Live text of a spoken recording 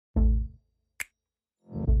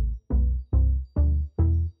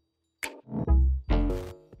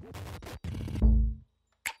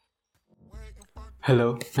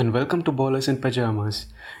Hello and welcome to Ballers in Pajamas.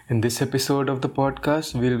 In this episode of the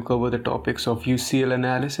podcast, we'll cover the topics of UCL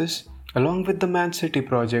analysis along with the Man City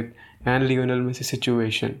project and Lionel Messi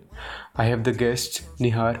situation. I have the guests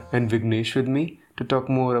Nihar and Vignesh with me to talk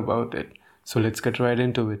more about it. So let's get right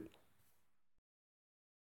into it.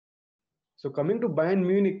 So coming to Bayern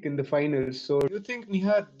Munich in the finals, so do you think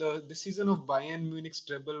Nihar the season of Bayern Munich's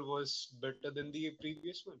treble was better than the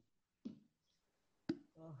previous one?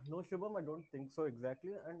 No, Shubham, I don't think so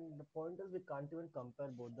exactly. And the point is, we can't even compare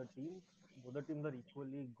both the teams. Both the teams are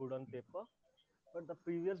equally good on paper. But the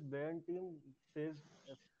previous Bayern team faced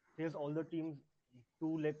faced all the teams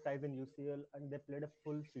two leg ties in UCL, and they played a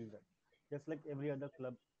full season, just like every other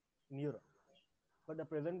club in Europe. But the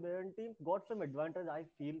present Bayern team got some advantage, I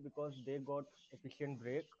feel, because they got efficient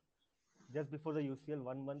break just before the UCL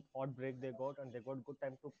 1 month odd break they got, and they got good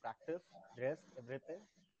time to practice, rest, everything,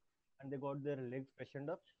 and they got their legs freshened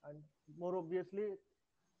up. And more obviously,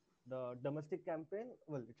 the domestic campaign,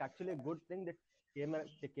 well, it's actually a good thing that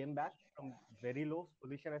they came back from very low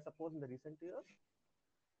position, I suppose, in the recent years.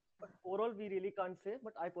 But overall, we really can't say.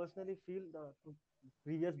 But I personally feel the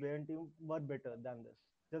previous Bayern team were better than this,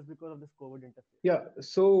 just because of this COVID interference. Yeah,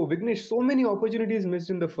 so Vignesh, so many opportunities missed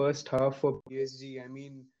in the first half for PSG. I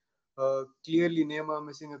mean, clearly Neymar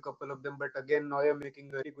missing a couple of them, but again Neuer making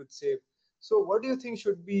a very good save. So, what do you think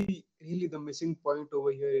should be really the missing point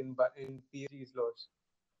over here in PSG's loss?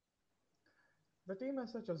 The team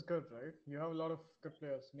as such is good, right? You have a lot of good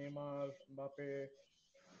players: Neymar, Mbappe,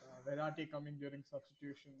 Verratti coming during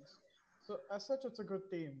substitutions. So as such, it's a good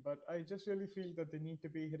team. But I just really feel that they need to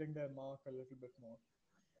be hitting their mark a little bit more.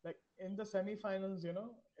 Like in the semi-finals,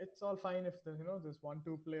 it's all fine if there's one,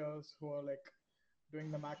 two players who are like doing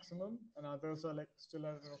the maximum, and others are like still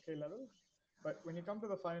at an okay level. But when you come to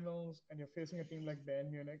the finals and you're facing a team like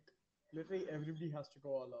Bayern Munich, literally everybody has to go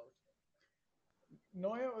all out.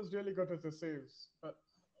 Neuer was really good with the saves, but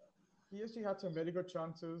PSG had some very good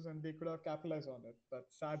chances and they could have capitalized on it, but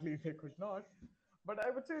sadly they could not. But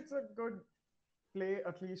I would say it's a good play,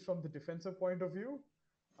 at least from the defensive point of view.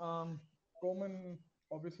 Um, Coman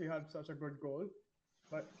obviously had such a good goal,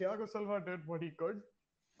 but Thiago Silva did what he could.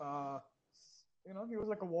 Uh, he was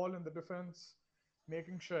like a wall in the defense,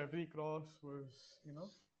 making sure every cross was,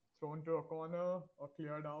 thrown to a corner or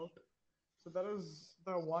cleared out. So that is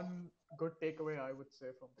the one good takeaway I would say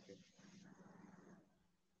from the game.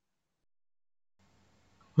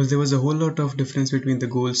 Well, there was a whole lot of difference between the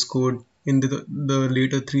goals scored in the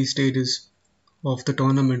later three stages of the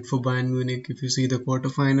tournament for Bayern Munich. If you see the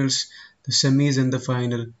quarterfinals, the semis, and the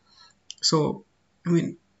final. So, I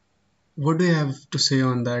mean, what do you have to say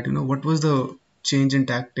on that? What was the change in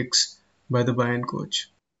tactics by the Bayern coach?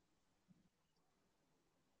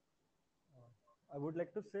 I would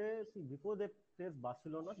like to say, see, before they faced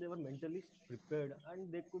Barcelona, they were mentally prepared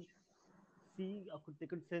and they could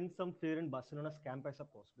sense some fear in Barcelona's camp, I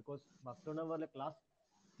suppose, because Barcelona were like last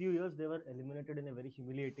few years they were eliminated in a very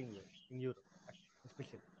humiliating way in Europe,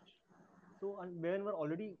 especially. So and Bayern were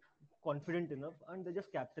already confident enough, and they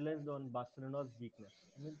just capitalized on Barcelona's weakness.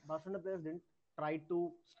 I mean, Barcelona players didn't try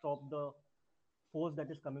to stop the force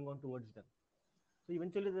that is coming on towards them. So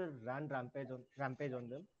eventually they ran rampage on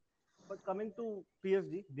them. But coming to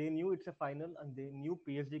PSG, they knew it's a final, and they knew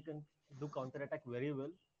PSG can do counter attack very well.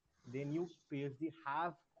 They knew PSG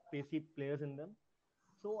have pacey players in them.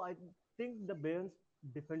 So I think the Bayern's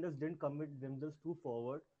defenders didn't commit themselves too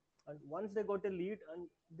forward. And once they got a lead, and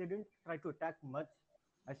they didn't try to attack much,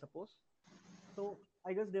 I suppose. So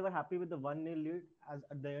I guess they were happy with the 1-0 lead, as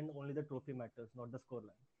at the end only the trophy matters, not the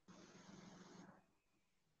scoreline.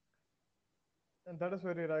 And that is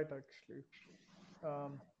very right, actually.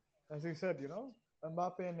 Um, as you said,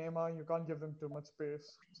 Mbappe and Neymar, you can't give them too much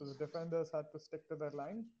space. So the defenders had to stick to their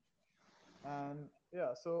line. And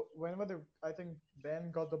yeah, so whenever I think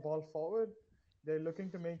Ben got the ball forward, they're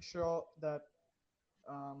looking to make sure that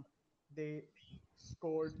um, they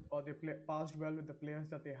scored or they passed well with the players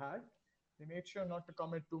that they had. They made sure not to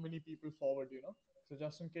commit too many people forward. So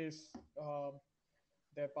just in case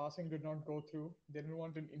their passing did not go through, they didn't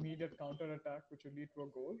want an immediate counter attack, which would lead to a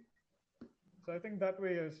goal. So I think that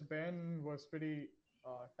way, as Ben was pretty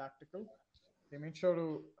tactical. They made sure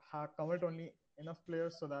to commit only enough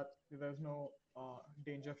players so that there's no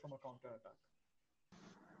danger from a counter attack.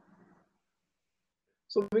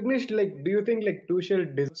 So Vignesh, like, do you think like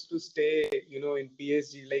Tuchel deserves to stay, in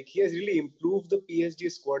PSG? Like, he has really improved the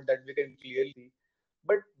PSG squad that we can clearly see.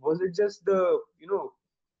 But was it just the,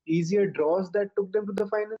 easier draws that took them to the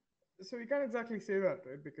final? So we can't exactly say that,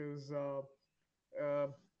 right? Because uh,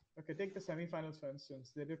 okay, take the semifinals for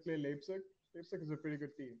instance. They did play Leipzig. Leipzig is a pretty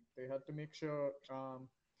good team. They had to make sure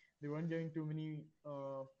They weren't getting too many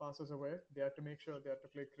passes away. They had to make sure they had to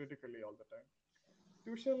play critically all the time.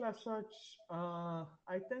 Tuchel, as such,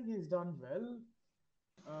 I think he's done well.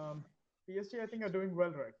 PSG, I think, are doing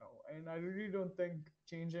well right now, and I really don't think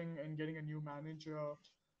changing and getting a new manager,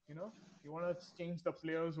 you know, you want to change the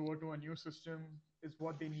players over to a new system is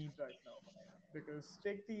what they need right now. Because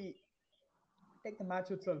take the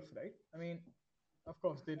match itself, right? I mean, of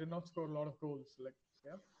course, they did not score a lot of goals. Like,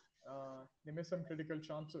 yeah, they missed some critical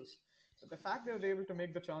chances. But the fact they were able to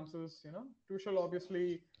make the chances, Tuchel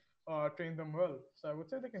obviously trained them well. So I would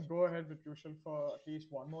say they can go ahead with Tuchel for at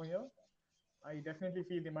least one more year. I definitely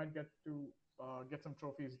feel they might get to get some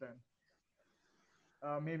trophies then.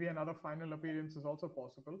 Maybe another final appearance is also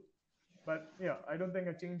possible. But yeah, I don't think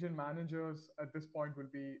a change in managers at this point will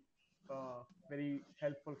be very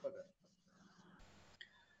helpful for them.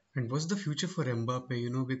 And what's the future for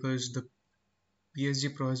Mbappe? Because the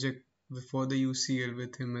PSG project before the UCL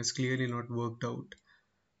with him has clearly not worked out.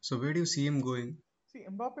 So where do you see him going? See,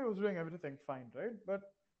 Mbappe was doing everything fine, right? But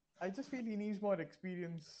I just feel he needs more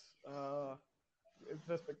experience with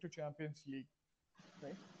respect to Champions League,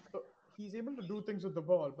 right? So he's able to do things with the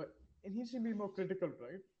ball, but it needs to be more critical,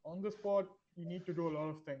 right? On the spot, you need to do a lot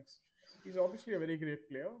of things. He's obviously a very great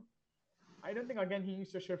player. I don't think again he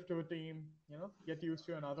needs to shift to a team, get used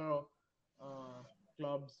to another uh,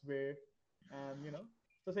 club's way, and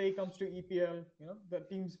So say he comes to EPL, the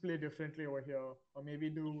teams play differently over here, or maybe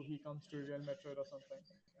do he comes to Real Madrid or something.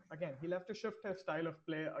 Again, he'll have to shift his style of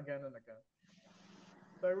play again and again.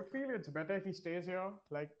 So I would feel it's better if he stays here,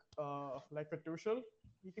 like a Tuchel.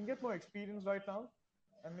 He can get more experience right now,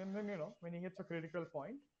 and then when he hits a critical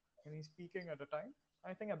point, when he's peaking at the time,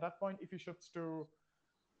 I think at that point if he shifts to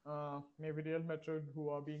maybe Real Madrid, who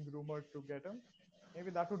are being rumored to get him,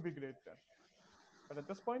 maybe that would be great then. But at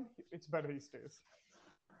this point, it's better he stays.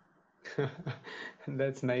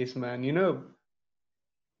 That's nice, man.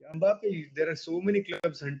 Mbappe, there are so many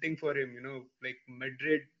clubs hunting for him, like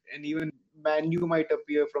Madrid and even Man U might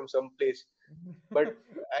appear from some place. But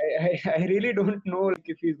I really don't know like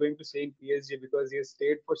if he's going to stay in PSG because he has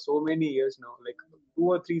stayed for so many years now, like 2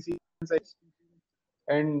 or 3 seasons.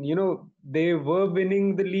 And they were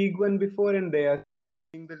winning the League One before, and they are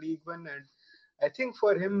winning the League One. And I think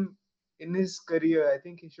for him in his career, I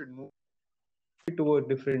think he should move to a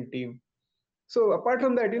different team. So apart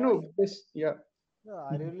from that, Yeah, this yeah. yeah,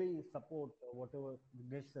 I really support whatever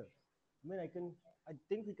Vignesh said. I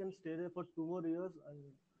think he can stay there for 2 more years, and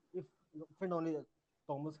if and only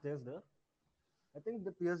Thomas stays there, I think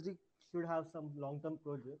the PSG should have some long-term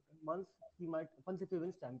project. Once if he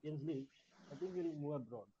wins Champions League, I think he'll move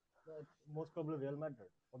abroad. Most probably Real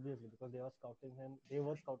Madrid, obviously, because they were scouting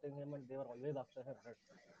him, and they were always after him. Right?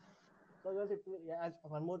 So yes, yeah, as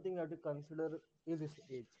one more thing you have to consider is his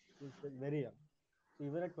age. He's very young. So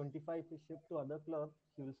even at 25, if he shift to other club,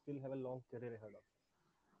 he will still have a long career ahead of.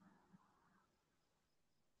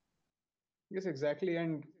 Yes, exactly.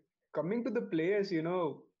 And coming to the players, you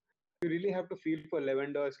really have to feel for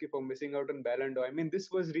Lewandowski for missing out on Ballon d'Or. I mean, this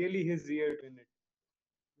was really his year to win it.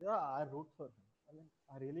 Yeah, I root for him.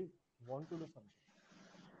 I really want to do something.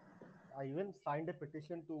 I even signed a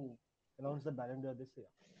petition to announce the Ballon d'Or this year.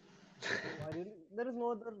 So there is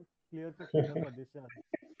no other clear-cut winner for this year.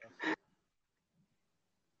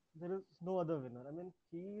 There is no other winner.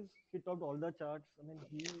 He topped all the charts.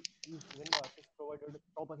 He's even the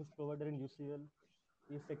top assist provider in UCL.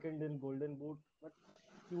 He's second in Golden Boot, but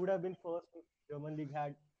he would have been first if German league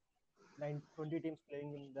had 20 teams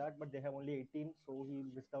playing in that, but they have only 18, so he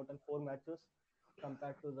missed out on 4 matches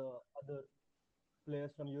compared to the other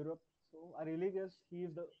players from Europe. So I really guess he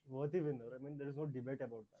is the worthy winner. There is no debate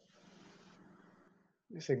about that.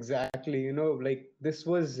 Yes, exactly. Like this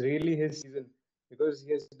was really his season because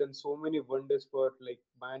he has done so many wonders for like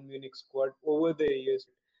Bayern Munich squad over the years.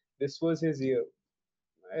 This was his year.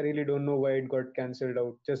 I really don't know why it got cancelled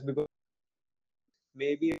out. Just because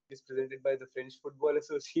maybe it is presented by the French Football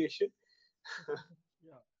Association.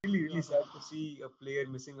 Yeah, Really, really sad to see a player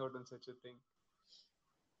missing out on such a thing.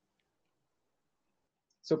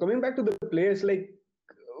 So coming back to the players like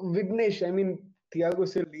Vignesh, I mean Thiago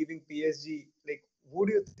Silva leaving PSG, like who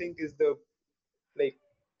do you think is the like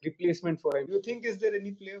replacement for him? Do you think is there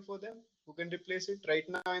any player for them who can replace it right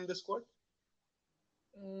now in the squad?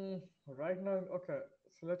 Right now, okay.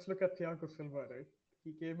 So let's look at Thiago Silva, right?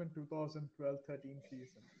 He came in 2012-13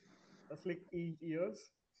 season. That's like 8 years.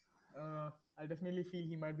 I definitely feel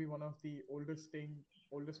he might be one of the oldest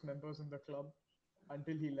members in the club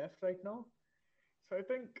until he left right now. So I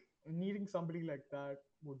think needing somebody like that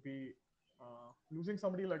would be losing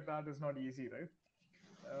somebody like that is not easy, right?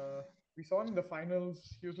 We saw him in the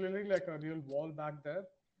finals. He was literally like a real wall back there.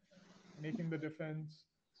 making the difference.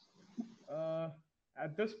 Uh,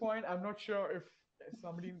 at this point, I'm not sure if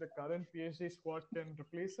somebody in the current PSG squad can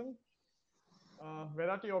replace him.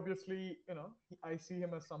 Verratti, obviously, I see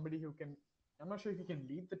him as somebody who can. I'm not sure if he can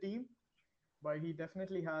lead the team, but he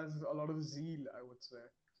definitely has a lot of zeal, I would say.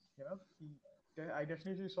 I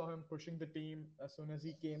definitely saw him pushing the team as soon as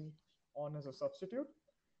he came on as a substitute.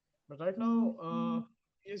 But right now,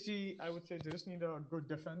 PSG, I would say, they just need a good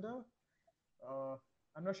defender. Uh,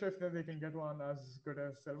 I'm not sure if they can get one as good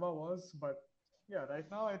as Silva was, but yeah, right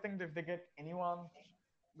now I think if they get anyone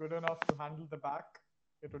good enough to handle the back,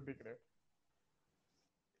 it would be great.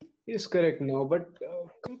 Yes, correct now. But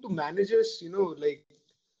come to managers, like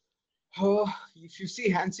uh, if you see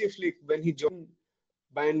Hansi Flick when he joined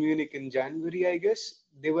Bayern Munich in January, I guess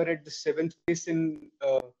they were at the seventh place in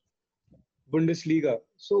Bundesliga.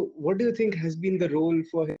 So, what do you think has been the role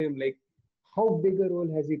for him? Like, how big a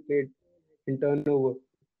role has he played in turnover?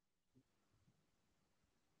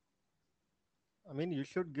 I mean, you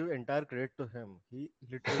should give entire credit to him. He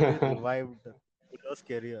literally revived Muller's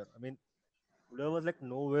career. I mean, Muller was like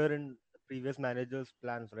nowhere in the previous manager's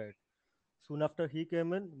plans, right? Soon after he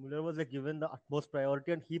came in, Muller was like given the utmost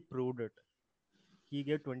priority, and he proved it. He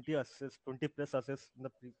gave 20 assists, 20 plus assists in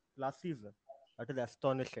the last season. That is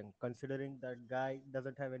astonishing, considering that guy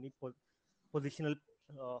doesn't have any positional,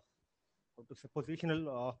 how to say,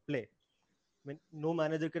 positional play. I mean, no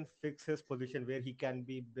manager can fix his position where he can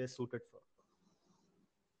be best suited for.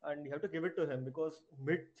 And you have to give it to him because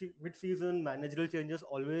mid season managerial changes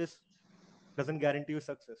always doesn't guarantee you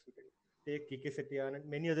success. You can take Kike Setien and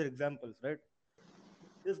many other examples, right?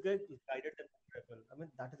 This guy guided them to level. I mean,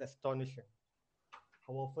 that is astonishing.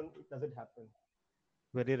 How often it doesn't happen?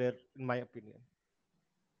 Very rare, in my opinion.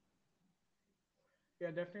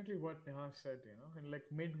 Yeah, definitely what Neha said, and like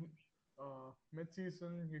mid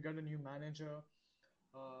season, you get a new manager.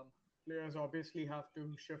 Um, Players obviously have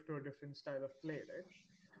to shift to a different style of play, right?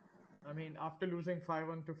 I mean, after losing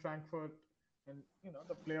 5-1 to Frankfurt, and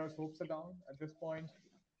the players' hopes are down at this point.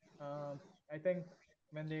 I think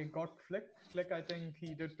when they got Flick, I think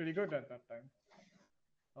he did pretty good at that time.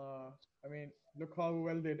 I mean, look how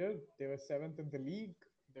well they did. They were seventh in the league.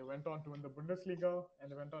 They went on to win the Bundesliga,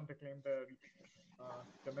 and they went on to claim the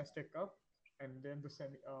domestic cup, and then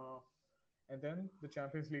and then the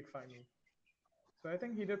Champions League final. So I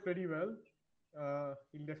think he did pretty well.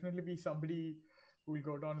 He'll definitely be somebody who will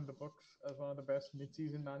go down in the books as one of the best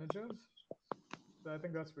mid-season managers. So I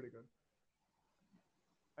think that's pretty good.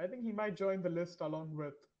 I think he might join the list along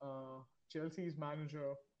with Chelsea's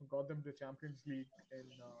manager who got them the Champions League in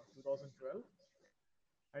 2012.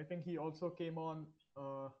 I think he also came on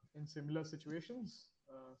in similar situations.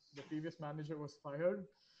 The previous manager was fired,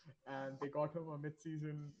 and they got him a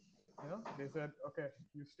mid-season. They said, "Okay,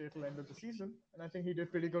 you stay till end of the season," and I think he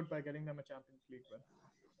did pretty good by getting them a Champions League win.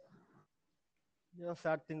 Yeah,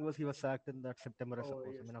 sad thing was he was sacked in that September, I Oh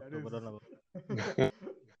suppose. I yes, mean, that October is or November.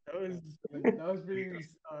 that was pretty.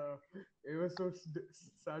 It was so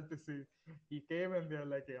sad to see. He came and they're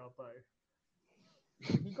like, "Yeah, bye."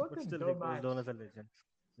 He got But them still, the he goes match. down as a legend.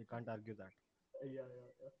 We can't argue that. Yeah,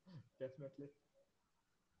 definitely.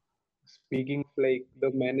 Speaking of like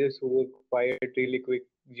the managers who were fired really quick,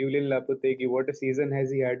 Julian Lopetegui, what a season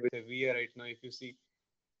has he had with Sevilla right now? If you see,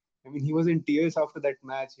 I mean, he was in tears after that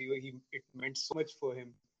match. He it meant so much for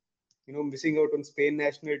him. Missing out on Spain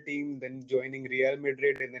national team, then joining Real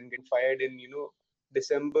Madrid, and then getting fired in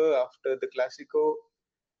December after the Clasico.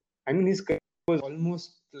 I mean, his career was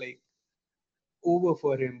almost like over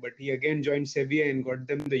for him, but he again joined Sevilla and got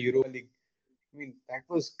them the Europa League. I mean, that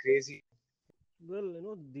was crazy.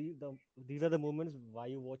 Well, these are the moments why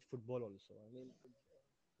you watch football. Also,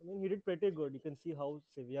 I mean, he did pretty good. You can see how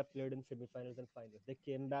Sevilla played in semifinals and finals. They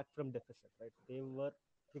came back from deficit, right?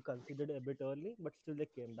 They conceded a bit early, but still they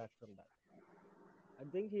came back from that. I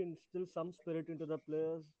think he instilled some spirit into the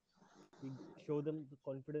players. He showed them the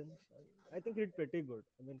confidence. I think he did pretty good.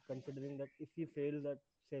 I mean, considering that if he fails at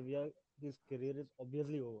Sevilla, his career is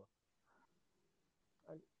obviously over.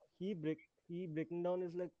 And he break he breaking down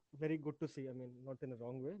is like very good to see. I mean, not in a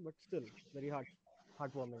wrong way, but still very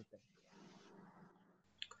heartwarming thing.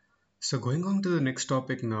 So going on to the next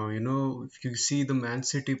topic now, if you see the Man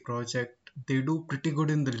City project, they do pretty good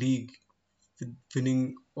in the league, with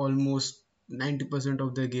winning almost 90%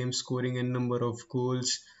 of their games, scoring a number of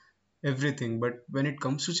goals, everything. But when it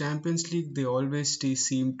comes to Champions League, they always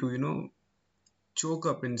seem to, choke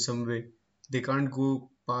up in some way. They can't go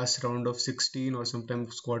past round of 16 or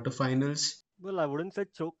sometimes quarterfinals. Well, I wouldn't say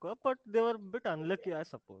choke up, but they were a bit unlucky, I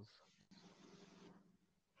suppose.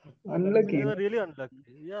 That is They Unlucky. were definitely. really unlucky.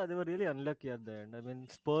 Yeah, they were really unlucky at the end. I mean,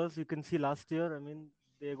 Spurs, you can see last year. I mean,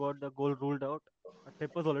 they got the goal ruled out,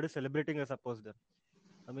 Pep was already celebrating, I suppose. Then,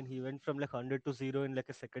 I mean, he went from like 100 to 0 in like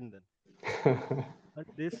a second. Then, and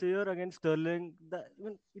this year against Sterling, I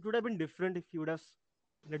mean, it would have been different if he would have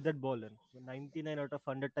let that ball in. 99 out of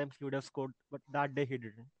 100 times he would have scored, but that day he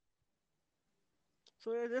didn't.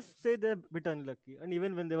 So I just say they're a bit unlucky. And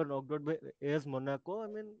even when they were knocked out by AS Monaco, I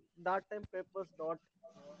mean, that time Pep was not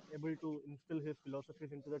able to instill his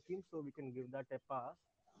philosophies into the team, so we can give that a pass.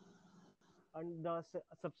 And the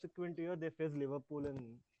subsequent year, they faced Liverpool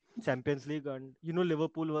in Champions League, and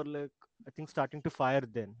Liverpool were like, I think, starting to fire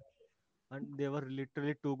then, and they were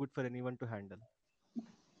literally too good for anyone to handle.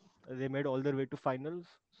 They made all their way to finals,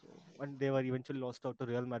 so and they were eventually lost out to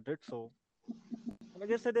Real Madrid. So and I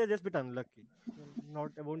just said they're just a bit unlucky.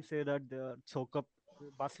 Not, I won't say that they are choke up.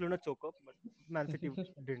 Barcelona choke up, but Man City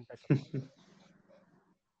didn't, I suppose.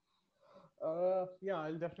 Yeah,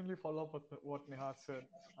 I'll definitely follow up with what Nihar said.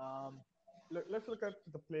 Let's look at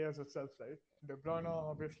the players itself, right? De Bruyne,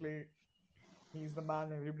 obviously, he's the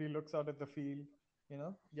man everybody looks out at the field,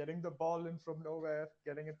 getting the ball in from nowhere,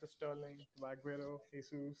 getting it to Sterling, to Aguero,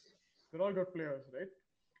 Jesus. They're all good players, right?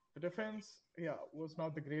 The defense, yeah, was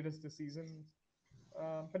not the greatest this season,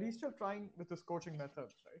 but he's still trying with his coaching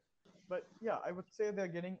methods, right? But yeah, I would say they're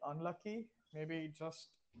getting unlucky. Maybe just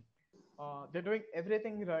they're doing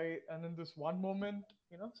everything right, and in this one moment,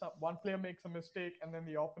 one player makes a mistake, and then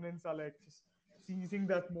the opponents are like just seizing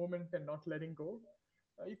that moment and not letting go.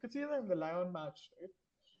 You could see that in the Lyon match,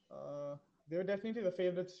 right? They were definitely the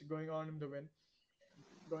favorites going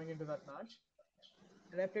into that match,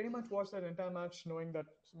 and I pretty much watched that entire match knowing that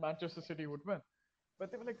Manchester City would win.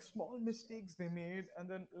 But they were like small mistakes they made, and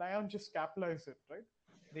then Lyon just capitalized it, right?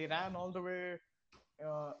 They ran all the way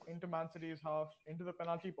into Man City's half, into the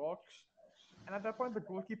penalty box, and at that point, the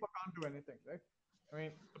goalkeeper can't do anything, right? I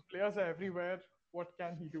mean, the players are everywhere. What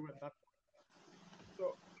can he do at that point?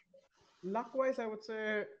 So, luck-wise, I would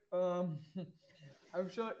say, I'm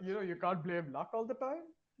sure you can't blame luck all the time,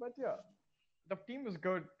 but yeah, the team is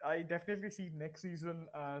good. I definitely see next season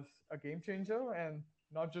as a game changer, and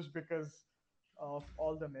not just because of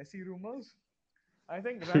all the Messi rumors. I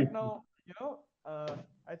think right now,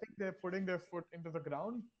 I think they're putting their foot into the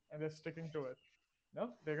ground and they're sticking to it.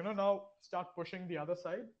 They're gonna now start pushing the other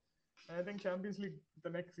side, and I think Champions League the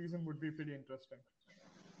next season would be pretty interesting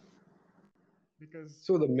because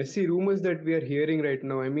So the Messi rumors that we are hearing right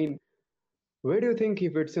now, I mean, where do you think he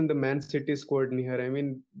fits in the Man City squad, Nihar? I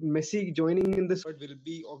mean, Messi joining in the squad will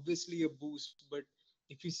be obviously a boost, but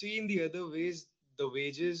if you see in the other ways, the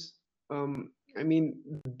wages, I mean,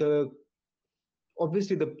 the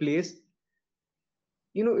obviously the place,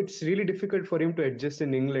 it's really difficult for him to adjust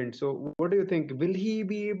in England. So, what do you think? Will he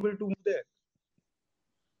be able to move there?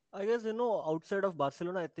 I guess, outside of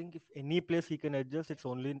Barcelona, I think if any place he can adjust, it's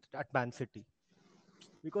only at Man City.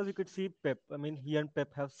 Because you could see Pep. I mean, he and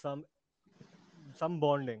Pep have some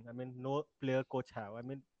bonding. I mean, no player coach have. I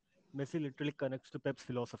mean, Messi literally connects to Pep's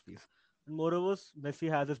philosophies. And moreover,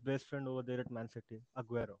 Messi has his best friend over there at Man City,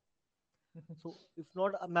 Aguero. So if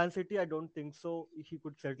not Man City, I don't think so. He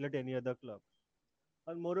could settle at any other club.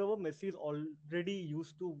 And moreover, Messi is already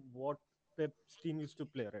used to what Pep's team used to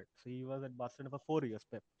play, right? So he was at Barcelona for 4 years,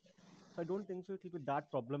 Pep. So I don't think so it will be that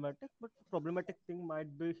problematic. But the problematic thing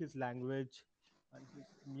might be his language and his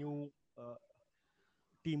new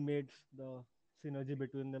teammates, the synergy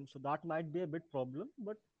between them. So that might be a bit problem.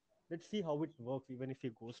 But let's see how it works, even if he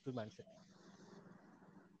goes to Man City.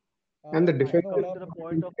 And the yeah, And no coming doubt. to the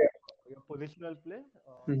point of your positional play,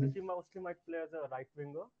 Mhm. Messi mostly might play as a right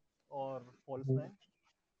winger or false nine,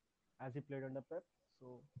 as he played under Pep.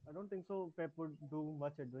 So I don't think so. Pep would do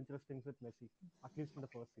much adventurous things with Messi, at least in the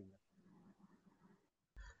first season.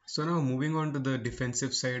 So now moving on to the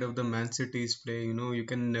defensive side of the Man City's play, you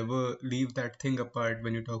can never leave that thing apart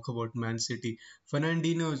when you talk about Man City.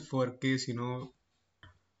 Fernandinho, for case,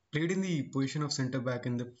 played in the position of centre back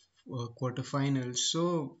in the quarterfinals.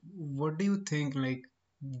 So what do you think? Like,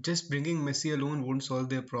 just bringing Messi alone won't solve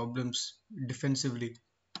their problems defensively.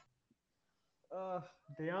 Uh,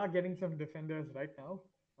 they are getting some defenders right now.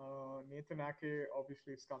 Nathan Ake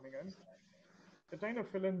obviously is coming in. They're trying to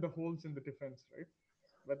fill in the holes in the defense, right?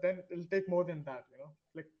 But then it'll take more than that,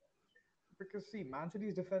 Like because see, Man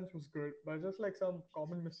City's defense was good, but just like some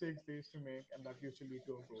common mistakes they used to make, and that used to lead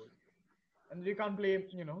to a goal. And you can't blame,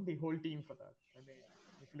 the whole team for that. I mean,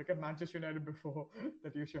 if you look at Manchester United before,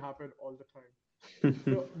 that used to happen all the time.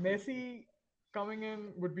 So Messi coming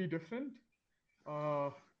in would be different.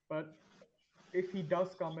 But if he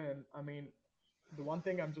does come in, I mean, the one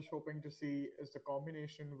thing I'm just hoping to see is the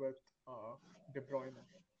combination with De Bruyne.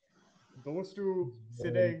 Those two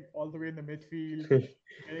sitting all the way in the midfield,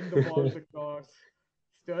 getting the balls across,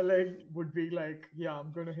 Sterling would be like, yeah,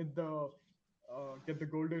 I'm gonna hit the get the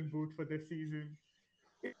golden boot for this season.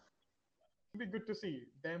 It'll be good to see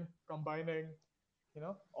them combining,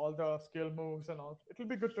 all the skill moves and all. It'll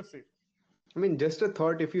be good to see. I mean, just a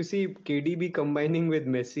thought, if you see KDB combining with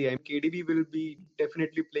Messi, I mean, KDB will be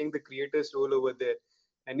definitely playing the creator's role over there.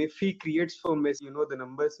 And if he creates for Messi, the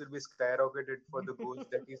numbers will be skyrocketed for the goals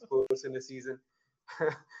that he scores in a season.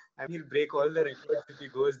 I mean, he'll break all the records if he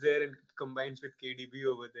goes there and combines with KDB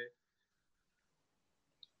over there.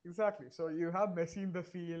 Exactly. So you have Messi in the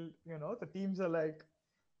field. The teams are like,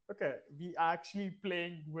 okay, we actually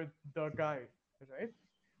playing with the guy, right?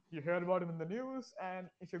 You hear about him in the news, and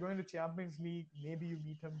if you're going to Champions League, maybe you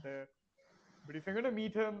meet him there. But if you're going to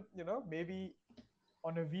meet him, maybe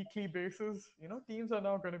on a weekly basis, teams are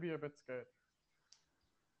now going to be a bit scared.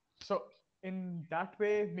 So in that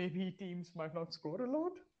way, maybe teams might not score a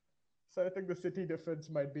lot. So I think the City defense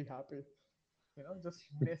might be happy. Just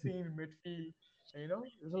Messi in midfield.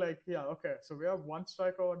 It's like, yeah, okay. So we have one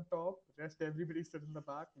striker on top. Rest everybody sit in the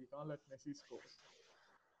back. We can't let Messi score.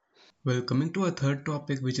 Well, coming to our third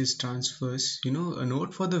topic, which is transfers, a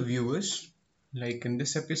note for the viewers. Like in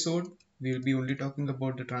this episode, we'll be only talking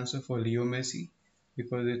about the transfer for Leo Messi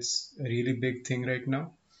because it's a really big thing right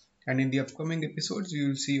now. And in the upcoming episodes, you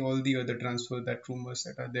will see all the other transfer that rumors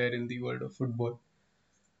that are there in the world of football.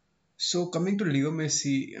 So coming to Leo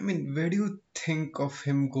Messi, I mean, where do you think of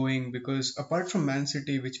him going? Because apart from Man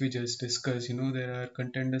City, which we just discussed, there are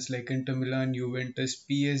contenders like Inter Milan, Juventus,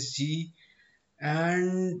 PSG,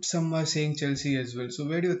 and some are saying Chelsea as well. So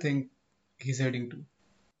where do you think he's heading to?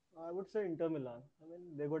 I would say Inter Milan. I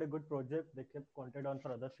mean, they got a good project. They kept Conte on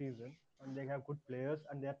for other season, and they have good players,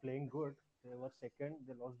 and they are playing good. They were second.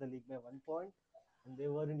 They lost the league by 1 point, and they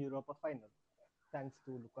were in Europa final. Thanks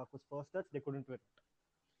to Lukaku's first touch, they couldn't win.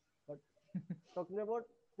 But talking about,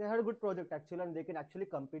 they had a good project actually, and they can actually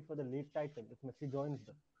compete for the league title if Messi joins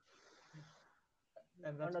them.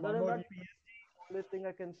 And And that's other one than more. that, PSG, only thing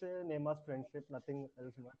I can say, Neymar's friendship, nothing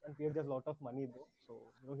else much. And PSG has a lot of money though,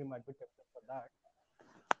 so he might be tempted for that.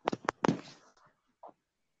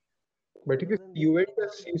 But if Other you than see these,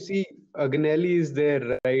 Juventus, you see Agnelli is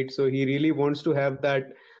there, right? So he really wants to have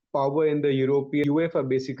that power in the European UEFA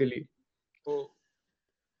basically. So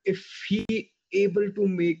if he able to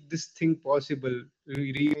make this thing possible,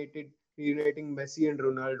 reuniting Messi and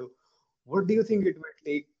Ronaldo, what do you think it will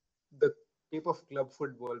take the shape of club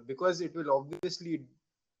football? Because it will obviously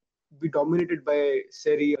be dominated by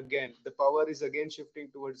Serie A again. The power is again shifting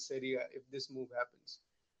towards Serie A if this move happens.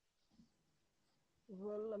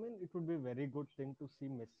 well, I mean, it would be a very good thing to see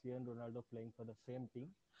Messi and Ronaldo playing for the same team.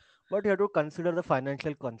 But you have to consider the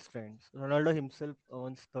financial constraints. Ronaldo himself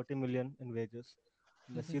earns 30 million in wages.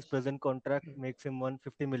 Messi's present contract makes him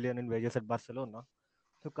 150 million in wages at Barcelona.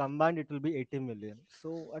 So combined, it will be 80 million.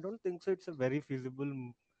 So I don't think so. It's a very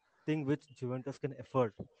feasible thing which Juventus can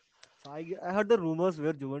afford. So I heard the rumors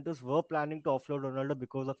where Juventus were planning to offload Ronaldo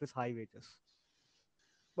because of his high wages.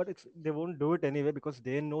 But they won't do it anyway because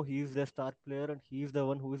they know he's their star player and he's the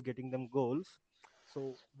one who is getting them goals.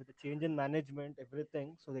 So with the change in management,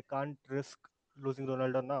 everything, so they can't risk losing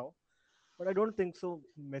Ronaldo now. But I don't think so.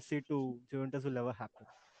 Messi to Juventus will ever happen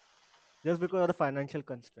just because of the financial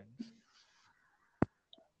constraints.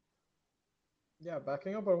 Yeah,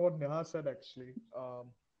 backing up on what Neha said, actually,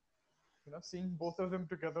 seeing both of them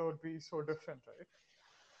together would be so different, right?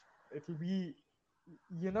 It'll be,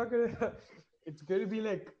 you're not gonna, it's gonna be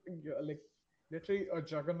like literally a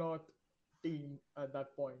juggernaut team at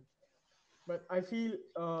that point. But I feel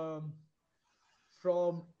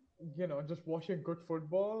from just watching good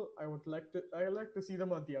football, I like to see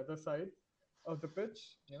them on the other side of the pitch,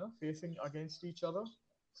 facing against each other.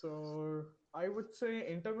 So I would say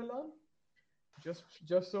Inter Milan, just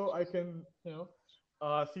so I can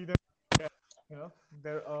see them. You know,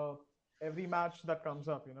 there every match that comes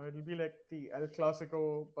up, it'll be like the El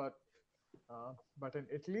Clasico, but in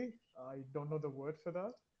Italy. I don't know the word for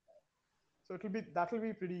that, so that'll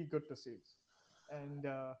be pretty good to see. And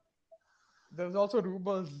there's also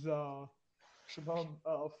rumors, Shubham,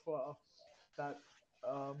 of that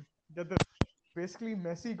that there's basically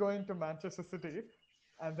Messi going to Manchester City,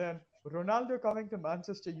 and then Ronaldo coming to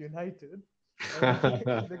Manchester United, and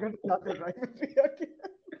then they're going to start the rivalry again.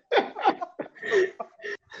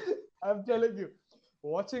 I'm telling you,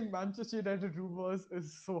 watching Manchester United rumors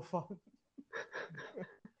is so fun.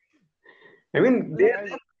 I mean, Well, they're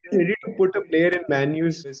I ready to put a player in Man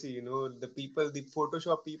U's jersey. The people, the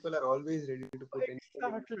Photoshop people are always ready to put anything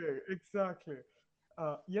in. Exactly.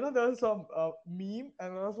 There's some meme,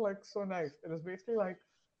 and it was like so nice. It was basically like,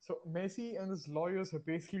 so Messi and his lawyers have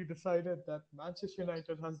basically decided that Manchester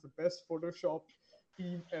United has the best Photoshop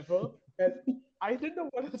team ever. And I didn't know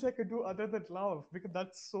what else I could do other than laugh because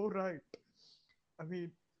that's so right. I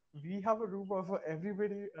mean, we have a rumor for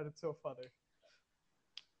everybody, and it's so funny.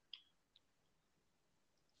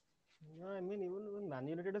 Yeah, I mean, even when Man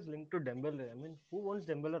United is linked to Dembele, I mean, who wants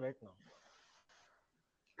Dembele right now?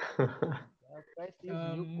 Christ, he's new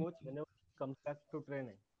Um, coach whenever he comes back to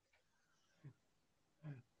training.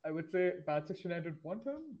 I would say Manchester United want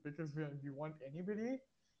him because we want anybody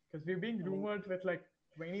because we're being I mean, rumored with like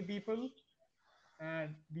 20 people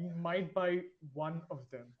and we might buy one of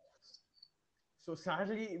them. So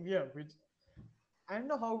sadly, yeah, which I don't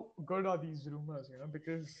know how good are these rumors,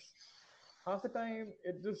 because half the time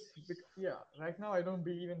it just yeah. Right now, I don't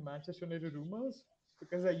believe in Manchester United rumors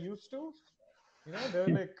because I used to. They're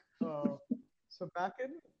like so back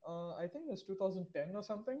in I think it's 2010 or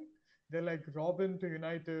something. They're like Robin to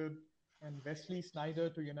United and Wesley Snyder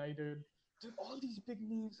to United. Dude, all these big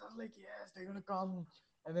names. I was like, yes, they're gonna come,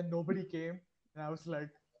 and then nobody came, and I was like,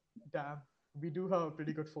 damn, we do have a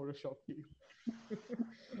pretty good Photoshop team.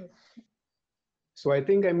 So I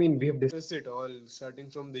think, I mean, we have discussed it all, starting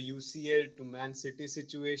from the UCL to Man City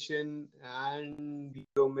situation and the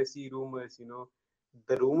Leo Messi rumors.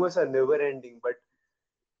 The rumors are never ending, but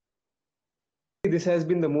this has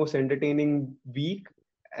been the most entertaining week,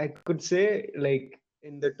 I could say, like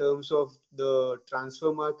in the terms of the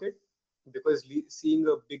transfer market, because seeing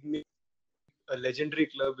a big name, a legendary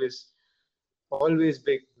club is always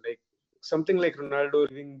big. Like something like Ronaldo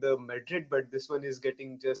leaving the Madrid, but this one is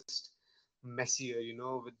getting just messier,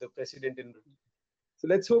 with the president in. So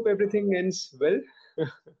let's hope everything ends well,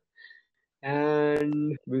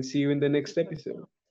 and we'll see you in the next episode.